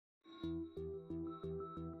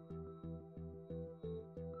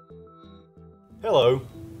Hello,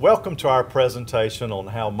 welcome to our presentation on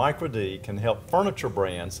how Micro D can help furniture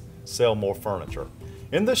brands sell more furniture.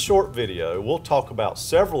 In this short video, we'll talk about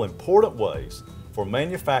several important ways for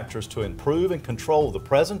manufacturers to improve and control the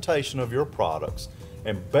presentation of your products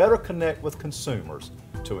and better connect with consumers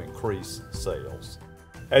to increase sales.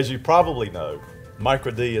 As you probably know,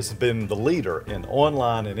 Micro D has been the leader in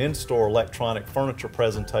online and in-store electronic furniture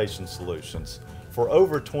presentation solutions for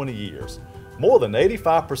over 20 years. More than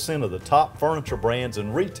 85% of the top furniture brands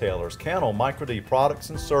and retailers count on Micro D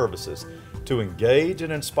products and services to engage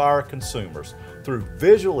and inspire consumers through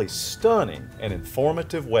visually stunning and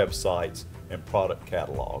informative websites and product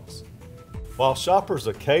catalogs. While shoppers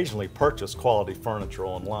occasionally purchase quality furniture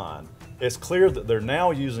online, it's clear that they're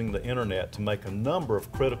now using the internet to make a number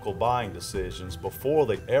of critical buying decisions before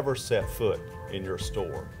they ever set foot in your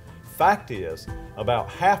store. Fact is, about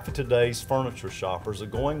half of today's furniture shoppers are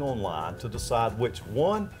going online to decide which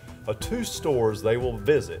one or two stores they will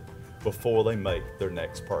visit before they make their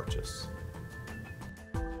next purchase.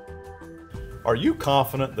 Are you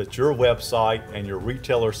confident that your website and your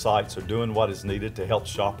retailer sites are doing what is needed to help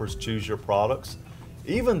shoppers choose your products?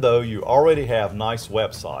 Even though you already have nice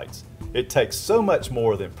websites, it takes so much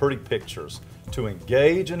more than pretty pictures to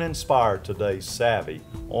engage and inspire today's savvy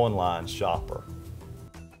online shopper.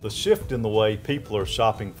 The shift in the way people are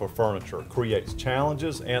shopping for furniture creates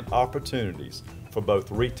challenges and opportunities for both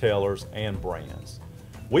retailers and brands.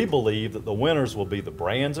 We believe that the winners will be the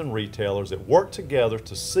brands and retailers that work together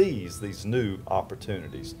to seize these new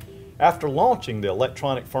opportunities. After launching the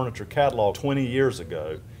electronic furniture catalog 20 years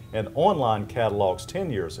ago and online catalogs 10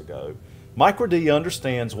 years ago, Micro D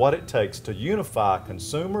understands what it takes to unify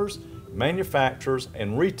consumers, manufacturers,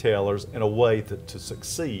 and retailers in a way to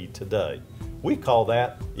succeed today. We call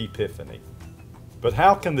that Epiphany. But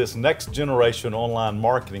how can this next generation online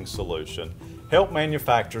marketing solution help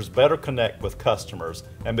manufacturers better connect with customers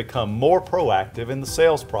and become more proactive in the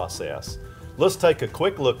sales process? Let's take a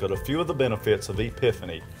quick look at a few of the benefits of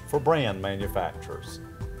Epiphany for brand manufacturers.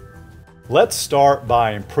 Let's start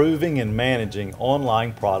by improving and managing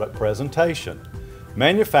online product presentation.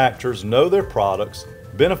 Manufacturers know their products,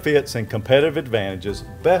 benefits, and competitive advantages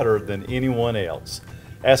better than anyone else.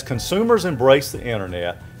 As consumers embrace the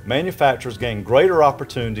internet, manufacturers gain greater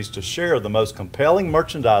opportunities to share the most compelling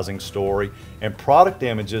merchandising story and product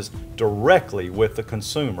images directly with the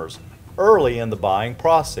consumers early in the buying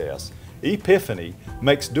process. Epiphany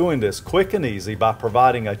makes doing this quick and easy by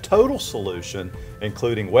providing a total solution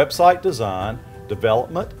including website design,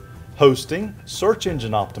 development, hosting, search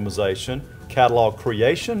engine optimization, catalog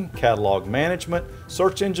creation, catalog management,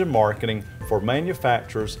 search engine marketing for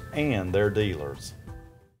manufacturers and their dealers.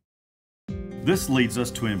 This leads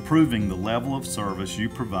us to improving the level of service you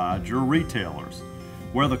provide your retailers.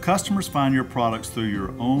 Whether customers find your products through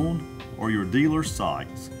your own or your dealer's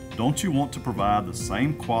sites, don't you want to provide the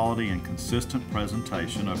same quality and consistent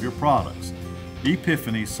presentation of your products?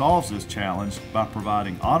 Epiphany solves this challenge by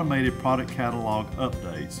providing automated product catalog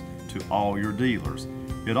updates to all your dealers.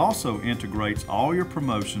 It also integrates all your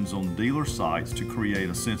promotions on dealer sites to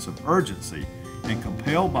create a sense of urgency and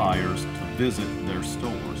compel buyers to visit their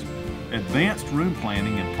stores. Advanced room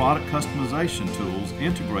planning and product customization tools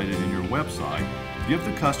integrated in your website give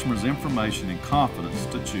the customers information and confidence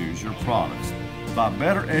to choose your products. By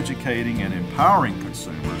better educating and empowering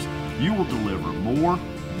consumers, you will deliver more,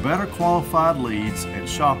 better qualified leads and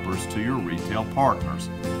shoppers to your retail partners.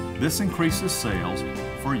 This increases sales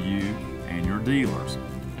for you and your dealers.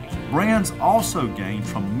 Brands also gain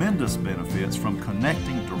tremendous benefits from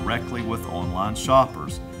connecting directly with online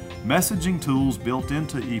shoppers. Messaging tools built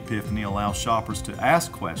into Epiphany allow shoppers to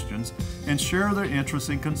ask questions and share their interests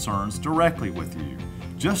and concerns directly with you.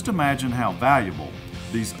 Just imagine how valuable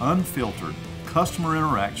these unfiltered customer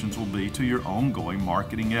interactions will be to your ongoing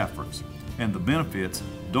marketing efforts, and the benefits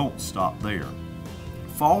don't stop there.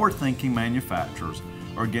 Forward-thinking manufacturers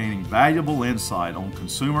are gaining valuable insight on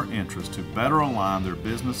consumer interest to better align their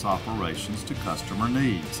business operations to customer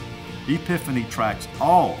needs. Epiphany tracks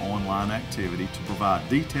all online activity to provide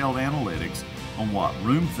detailed analytics on what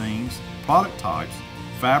room themes, product types,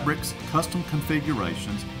 fabrics, custom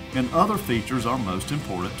configurations, and other features are most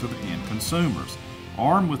important to the end consumers.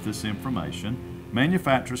 Armed with this information,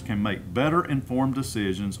 manufacturers can make better informed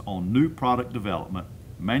decisions on new product development,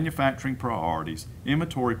 manufacturing priorities,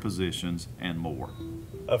 inventory positions, and more.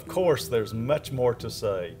 Of course, there's much more to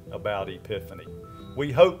say about Epiphany.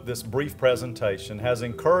 We hope this brief presentation has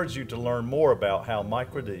encouraged you to learn more about how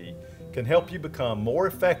Micro D can help you become more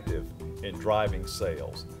effective in driving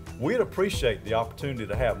sales. We'd appreciate the opportunity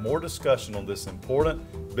to have more discussion on this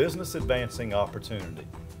important business advancing opportunity.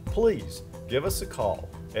 Please give us a call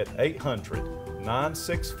at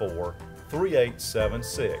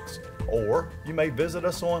 800-964-3876, or you may visit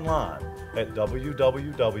us online at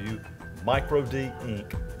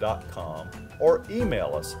www.microdinc.com or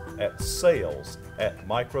email us at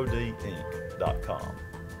sales@microdinc.com.